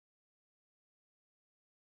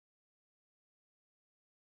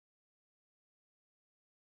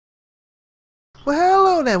Well,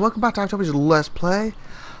 hello there, welcome back to IVATOPIA's Let's Play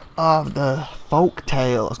of the Folk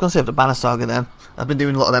Tale. I was going to say of the Banner Saga then. I've been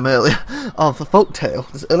doing a lot of them earlier. Of the Folk Tale.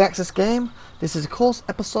 This is early access game. This is, of course,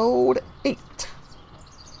 episode 8.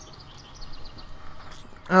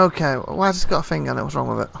 Okay, why has this got a thing on it? What's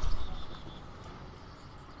wrong with it?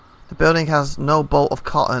 The building has no bolt of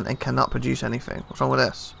cotton and cannot produce anything. What's wrong with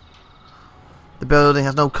this? The building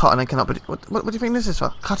has no cotton and cannot produce... What do you think this is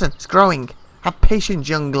for? Cotton. It's growing. Have patience,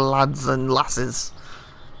 young lads and lasses.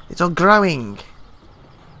 It's all growing.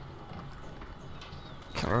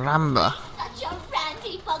 Caramba. Such a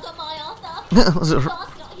randy bugger, my Arthur.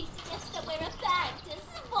 Last night he suggested I wear a bag to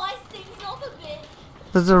spice things up a bit.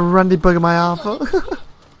 There's a randy bug in my Arthur.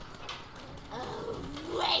 Oh,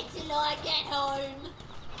 wait till I get home.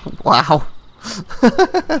 Wow.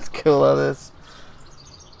 That's cool, that is.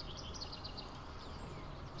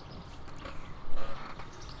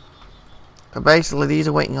 So basically these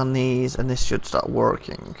are waiting on these and this should start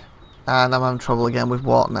working. And I'm having trouble again with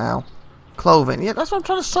what now? Clothing. Yeah, that's what I'm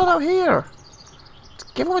trying to sort out here.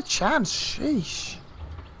 Just give him a chance. Sheesh.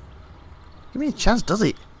 Give me a chance, does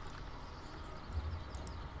he?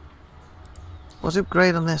 What's the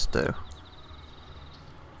upgrade on this do?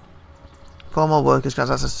 4 more workers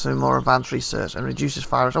grants access to more advanced research and reduces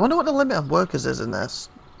fire risk. I wonder what the limit of workers is in this.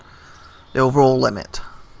 The overall limit.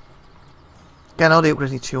 Again, all the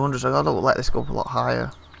upgrades need 200, so I've got to let this go up a lot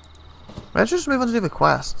higher. Let's just move on to do the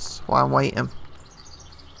quests while I'm waiting.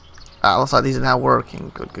 Ah, looks like these are now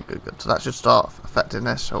working. Good. So that should start affecting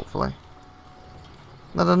this, hopefully.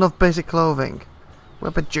 Not enough basic clothing. We're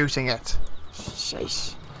producing it.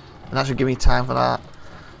 Sheesh. And that should give me time for that.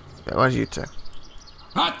 Okay, where's you two?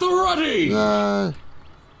 At the ready! Yay!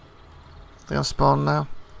 They're gonna spawn now.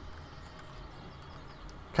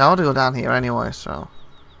 Okay, I want to go down here anyway, so...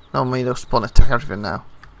 Normally they'll spawn attack everything now.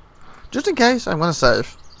 Just in case, I'm gonna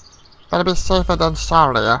save. Better be safer than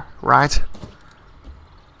sorrier, right?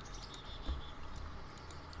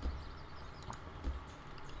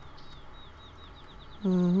 I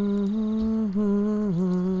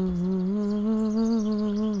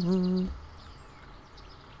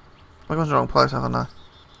got to the wrong place, haven't I?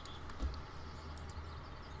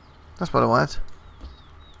 That's what I wanted.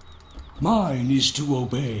 Mine is to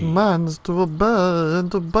obey. Mine's to obey,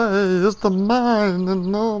 and to obey is to mine,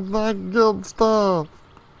 and all that good stuff.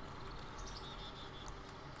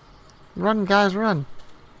 Run, guys, run.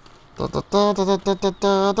 Run.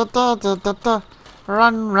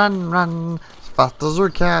 As fast as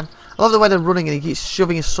we can. I love the way they're running and he keeps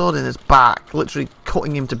shoving his sword in his back, literally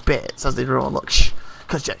cutting him to bits as they run. Look, shh.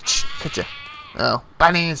 Cut you. Oh,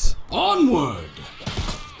 bunnies. Onward!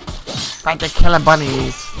 Fight the killer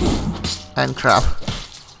bunnies. And crab.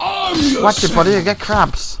 Watch it, buddy, you get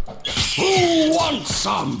crabs. Who wants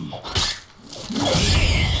some?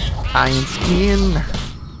 Iron skin.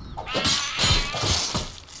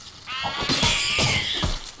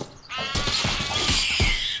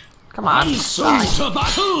 Come on. And soon to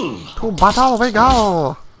battle! To battle we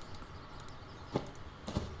go.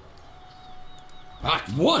 At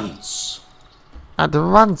once! At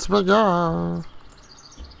once we go.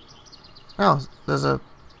 Oh, there's a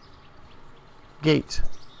gate.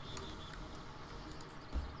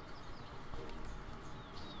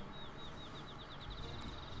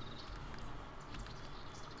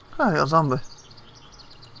 Oh, I got a zombie.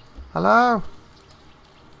 Hello?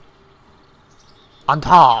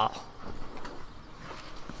 Enter!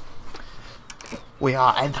 We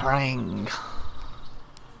are entering.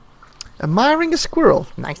 Admiring a squirrel.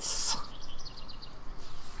 Nice.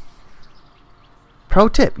 Pro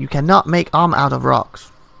tip, you cannot make armor out of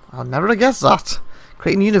rocks. I'll never have guessed that.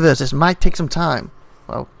 Creating universes might take some time.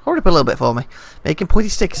 Well, hurry up a little bit for me. Making pointy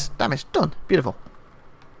sticks. Damage. Done. Beautiful.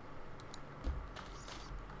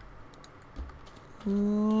 You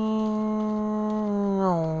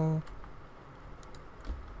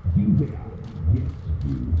there, yes,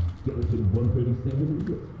 you, skeleton 137,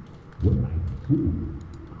 192.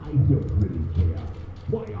 I don't really care.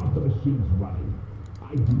 Why aren't the machines running? I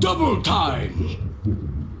do Double time!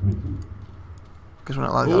 Because we're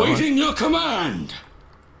not like that. Awaiting your command!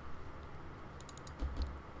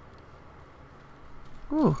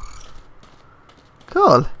 Ooh.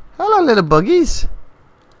 Cool. Hello, little buggies.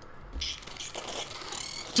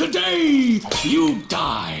 Today you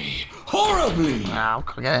die horribly! Now,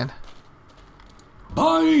 come again.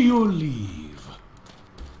 By your leave.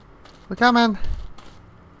 We're coming.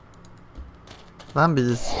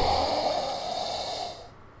 Zombies.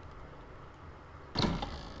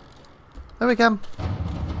 There we come.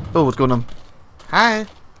 Oh, what's going on? Hi.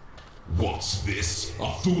 What's this?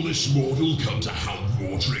 A foolish mortal come to hound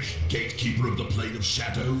Mordric, gatekeeper of the Plane of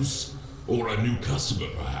Shadows? Or a new customer,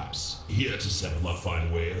 perhaps, here to sample our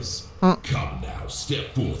fine wares? Come now,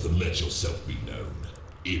 step forth and let yourself be known.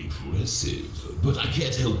 Impressive, but I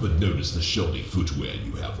can't help but notice the shoddy footwear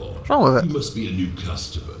you have on. What's wrong with it? You must be a new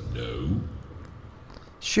customer, no?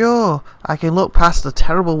 Sure, I can look past the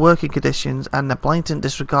terrible working conditions and the blatant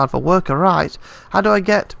disregard for worker rights. How do I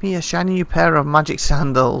get me a shiny new pair of magic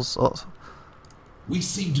sandals? Oh, We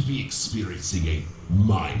seem to be experiencing a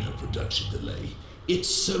minor production delay. It's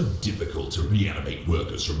so difficult to reanimate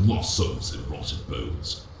workers from lost souls and rotted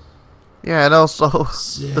bones. yeah, and also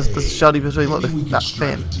Say, the shoddy between look maybe we can that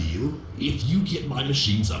strike fin. a deal. If you get my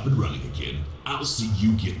machines up and running again, I'll see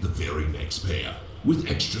you get the very next pair with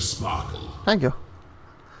extra sparkle. Thank you.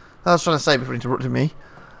 I was trying to say before he interrupted me.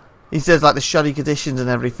 He says like the shoddy conditions and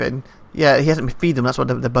everything. Yeah, he hasn't been feeding them. That's why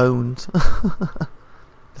they're bones.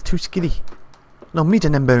 They're too skinny. No meat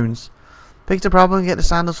in them bones. Fix the problem and get the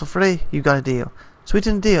sandals for free. You got a deal.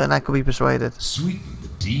 Sweeten the deal and I could be persuaded. Sweeten the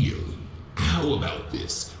deal? How about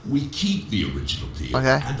this? We keep the original deal,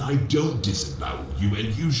 Okay. and I don't disembowel you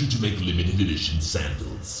and use you to make limited edition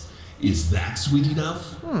sandals. Is that sweet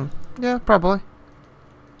enough? Yeah, probably.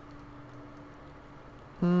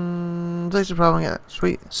 Fix the problem and get it.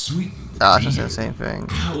 Sweet. Sweeten the Ah, deal. it's just the same thing.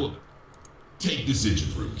 How? Take this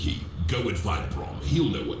engine room key. Go and find Brom. He'll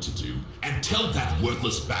know what to do. And tell that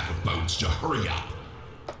worthless bag of bones to hurry up.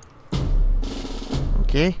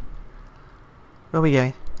 Okay. Where are we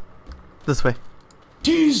going? This way.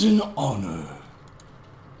 'Tis an honor.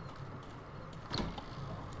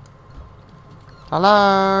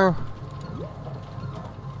 Hello.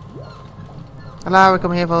 Hello, we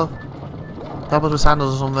come here for help us with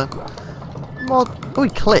sandals or something. Mod. Oh, he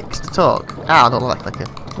clicks to talk. Ah, I don't like clicking.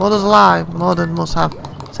 Modern's alive. Modern must have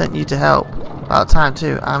sent you to help. About time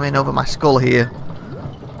too. I'm in over my skull here.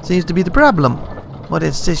 Seems to be the problem. What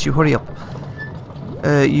insists you hurry up?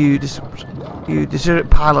 You deserted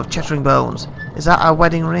pile of chattering bones. Is that our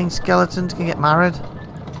wedding ring? Skeletons can get married.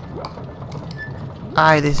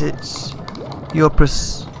 Aye, this is your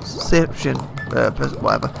perception,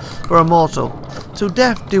 whatever, for a mortal. So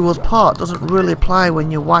death do us part doesn't really apply when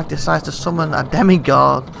your wife decides to summon a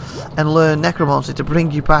demigod and learn necromancy to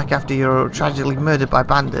bring you back after you're tragically murdered by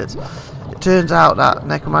bandits. It turns out that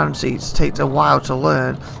necromancy takes a while to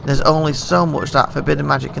learn. There's only so much that forbidden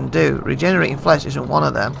magic can do. Regenerating flesh isn't one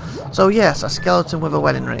of them. So yes, a skeleton with a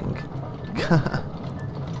wedding ring.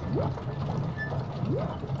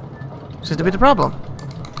 Seems to be the problem.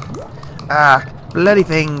 Ah, bloody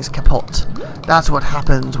thing's kaput. That's what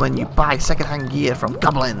happens when you buy second-hand gear from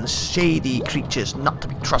goblins, shady creatures not to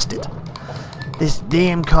be trusted. This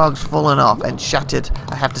damn cog's fallen off and shattered.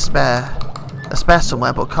 I have to spare a spare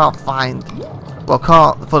somewhere, but can't find. Well,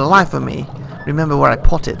 can't for the life of me remember where I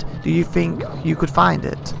put it. Do you think you could find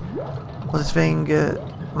it? Was this thing?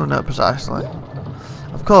 Oh no, precisely.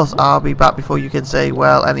 Of course, I'll be back before you can say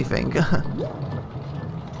well anything.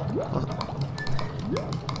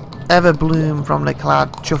 Everbloom from the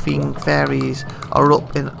clad chuffing fairies are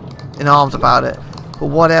up in arms about it. But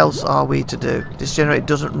what else are we to do? This generator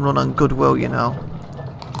doesn't run on goodwill, you know.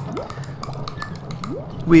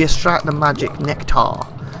 We extract the magic nectar,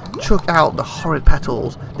 chuck out the horrid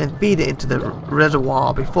petals, then feed it into the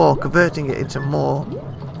reservoir before converting it into more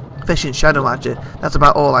efficient shadow magic. That's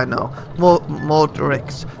about all I know.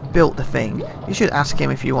 Mordrix built the thing. You should ask him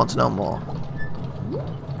if you want to know more.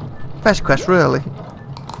 Fetch quest, really?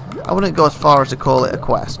 I wouldn't go as far as to call it a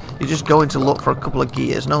quest. You're just going to look for a couple of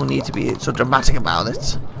gears. No need to be so dramatic about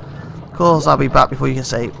it. Of course, I'll be back before you can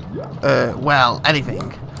say, well,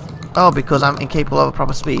 anything. Oh, because I'm incapable of a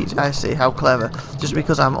proper speech. I see, how clever. Just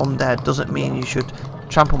because I'm undead doesn't mean you should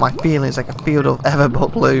trample my feelings like a field of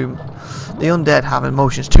everbloom. The undead have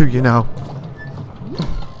emotions too, you know.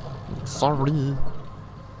 Sorry.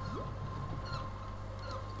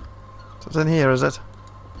 So it's in here, is it?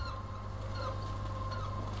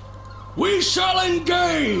 We shall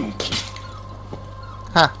engage!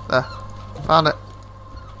 Ha, there. Found it.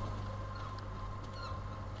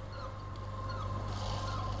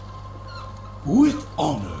 With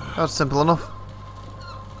honor. That's simple enough.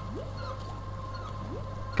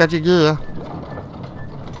 Get your gear.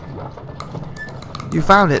 You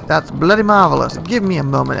found it. That's bloody marvellous. Give me a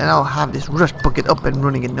moment and I'll have this rust bucket up and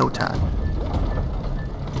running in no time.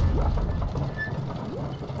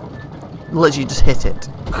 Literally just hit it.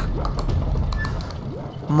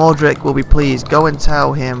 Mordric will be pleased. Go and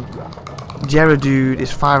tell him Gerudo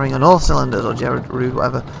is firing on all cylinders, or Gerudo,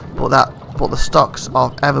 whatever, but the stocks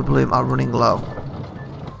of Everbloom are running low.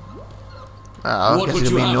 I What guess would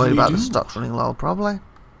he'll you be have annoyed me about do? the stocks running low, probably.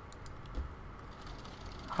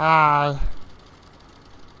 Hi.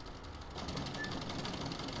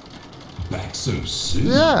 Back so soon?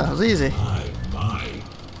 Yeah, it was easy. My.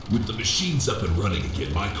 With the machines up and running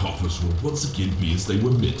again, my coffers will once again be as they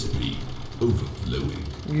were meant to be. Overflowing.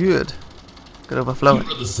 Good. Good overflowing.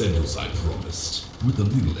 Here are the sandals I promised, with a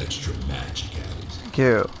little extra magic added. Thank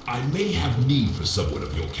you. I may have need for someone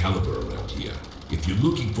of your caliber around here. If you're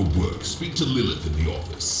looking for work, speak to Lilith in the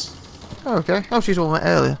office. Oh, okay. Oh, she's the one we met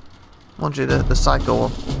earlier. Want you the psycho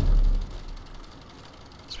one.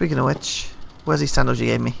 Speaking of which, where's these sandals you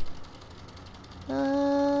gave me?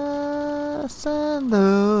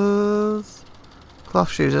 Sandals. Cloth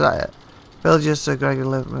shoes, is that it? Villages to Gregor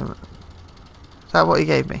living room. Is that what you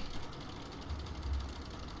gave me?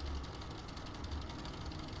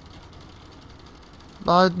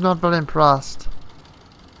 I'm not very impressed.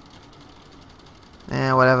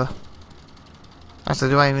 Yeah, whatever. Actually,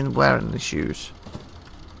 do I even wear any shoes?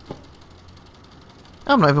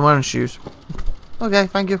 I'm not even wearing shoes. Okay,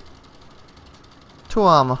 thank you. 2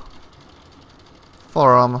 armor.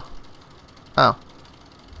 4 armor. Oh.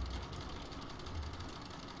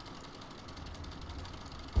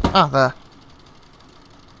 Ah, there.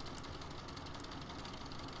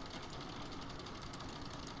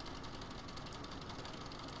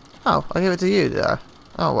 Oh, I gave it to you, did I?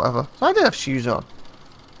 Oh, whatever. So I did have shoes on.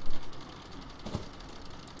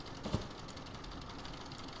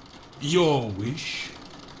 Your wish?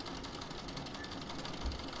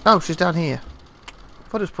 Oh, she's down here. I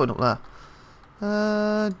thought it was putting up there.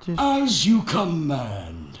 Just... As you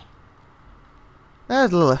command.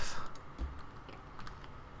 There's Lilith.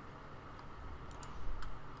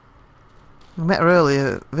 We met her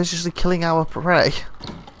earlier, viciously killing our prey.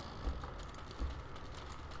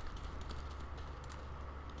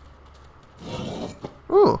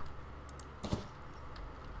 Ooh.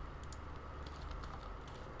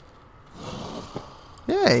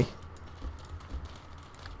 Yay.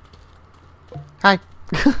 Hi.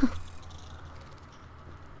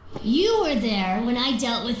 You were there when I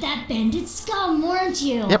dealt with that bandit scum, weren't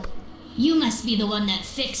you? Yep. You must be the one that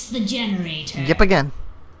fixed the generator. Yep again.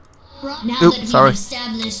 Now Oop, that sorry. we've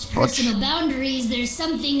established personal boundaries, there's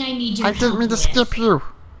something I need your I help didn't mean to with. skip you.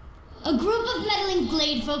 A group of meddling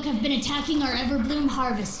glade folk have been attacking our Everbloom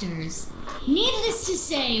harvesters. Needless to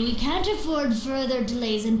say, we can't afford further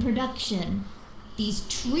delays in production. These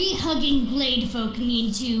tree-hugging glade folk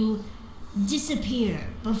need to disappear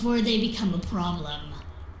before they become a problem.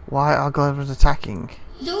 Why are Glenvers attacking?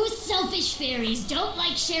 Those selfish fairies don't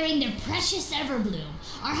like sharing their precious Everbloom.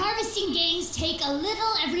 Our harvesting gangs take a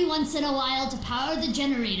little every once in a while to power the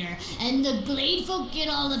generator, and the glade folk get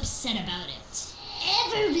all upset about it.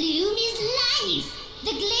 Everbloom is life!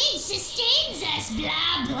 The glade sustains us,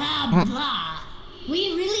 blah blah blah.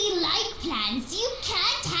 We really like plants, you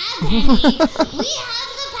can't have any. We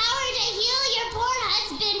have the power to heal your poor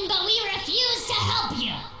husband, but we refuse to help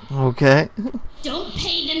you. Okay. Don't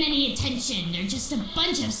pay them any attention. They're just a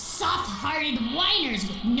bunch of soft-hearted whiners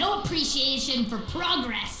with no appreciation for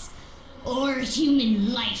progress or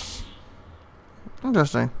human life.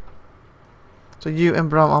 Interesting. So you and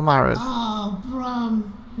Brom are married? Oh,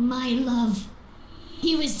 Brom, my love.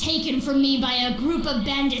 He was taken from me by a group of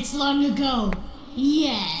bandits long ago.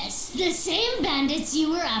 Yes, the same bandits you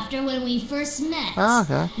were after when we first met. Ah,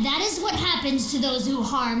 okay. That is what happens to those who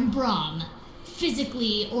harm Brom,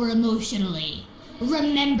 physically or emotionally.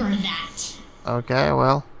 Remember that. Okay,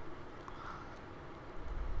 well.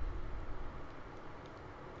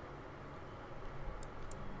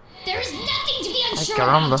 There is nothing to be unsure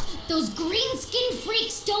caramba. about. Those green-skinned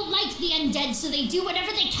freaks don't like the undead, so they do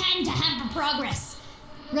whatever they can to hamper progress.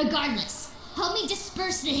 Regardless, help me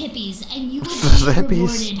disperse the hippies, and you will The be hippies.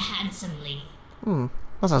 rewarded handsomely.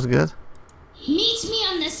 That sounds good. Meet me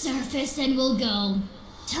on the surface, and we'll go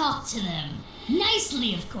talk to them.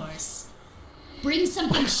 Nicely, of course. Bring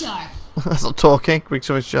something sharp. That's not talking. Bring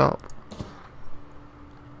something sharp.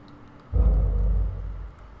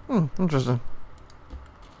 Interesting.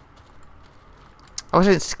 I wish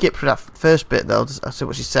I didn't skip through that first bit though. I see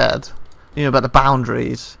what she said. You know about the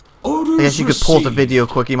boundaries. Orders I guess you could pause the received. video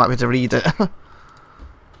quick. You might be able to read it. I'm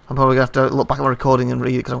probably gonna have to look back at my recording and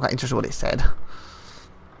read it because I'm quite interested in what it said.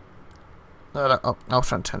 No, oh, I was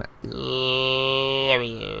trying to turn it.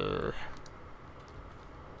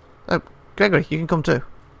 Oh, Gregory, you can come too.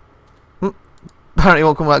 Apparently, you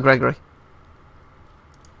won't come without Gregory.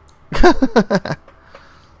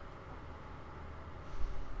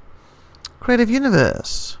 Creative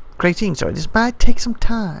Universe. Creating, sorry, this might take some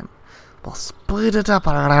time. We'll split it up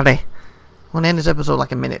already. We'll end this episode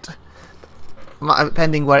like a minute.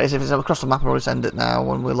 Pending where it is. If it's across the map, I'll already send it now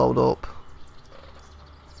when we load up.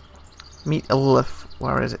 Meet Lilith.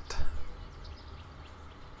 Where is it?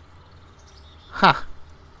 Ha!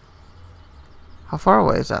 How far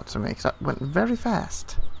away is that to me? 'Cause that went very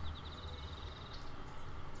fast.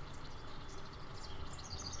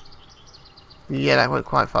 Yeah, that went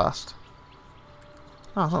quite fast.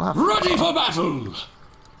 Oh, it's not that far. Ready for battle!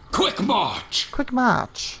 Quick march! Quick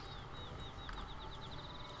march.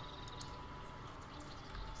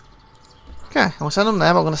 Okay, we'll send them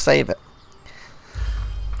there, but we're going to save it.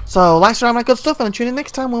 So, like, share, my good stuff, and tune in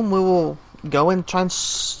next time when we will go and try and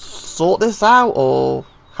sort this out, or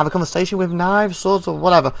have a conversation with knives, swords, or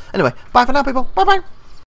whatever. Anyway, bye for now, people. Bye-bye.